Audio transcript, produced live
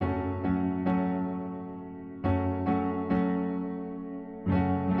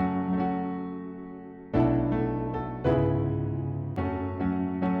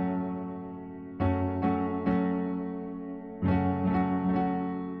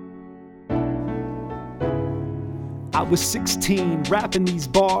I was 16, rapping these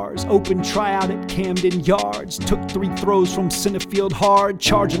bars, open tryout at Camden Yards. Took 3 throws from Centerfield hard,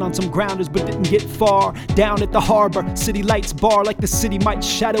 charging on some grounders but didn't get far. Down at the harbor, city lights bar like the city might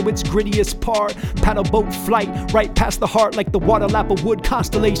shadow its grittiest part. Paddle boat flight, right past the heart like the water lap of wood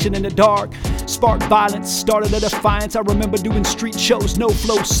constellation in the dark. Sparked violence, started a defiance. I remember doing street shows, no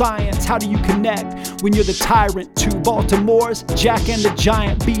flow science. How do you connect when you're the tyrant to Baltimore's Jack and the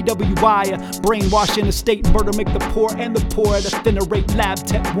Giant? BWI, brainwashing the state, murder make the poor and the poor at a thinner rate. Lab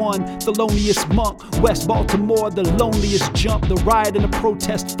Tech 1, the loneliest monk. West Baltimore, the loneliest jump. The riot and the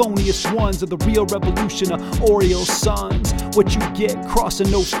protest, phoniest ones of the real revolution of Oriole's sons. What you get,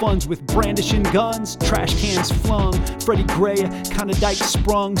 crossing no funds with brandishing guns, trash cans flung. Freddie Gray, kinda dyke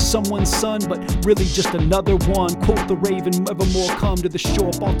sprung, someone's son, but really just another one. Quote the raven, evermore come to the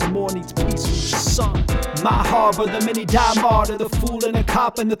shore. Baltimore needs peace from the sun. My harbor, the many die martyr, the fool and the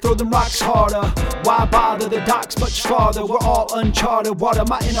cop and to throw them rocks harder. Why bother? The docks much farther, we're all uncharted water,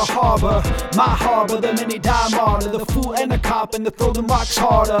 my inner harbor. My harbor, the many die martyr, the fool and the cop and to throw them rocks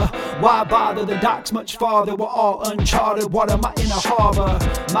harder. Why bother? The docks much farther, we're all uncharted water, my inner harbor.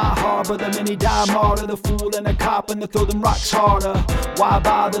 My harbor, the many die martyr, the fool and the cop and to throw them rocks harder. Why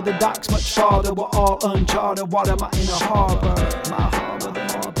bother? The docks much farther, we're all uncharted water, my inner harbor. My harbor, the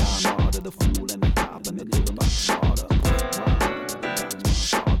many die martyr, the fool and the cop and to throw them rocks harder.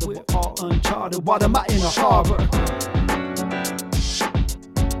 We're all uncharted water, my inner harbor.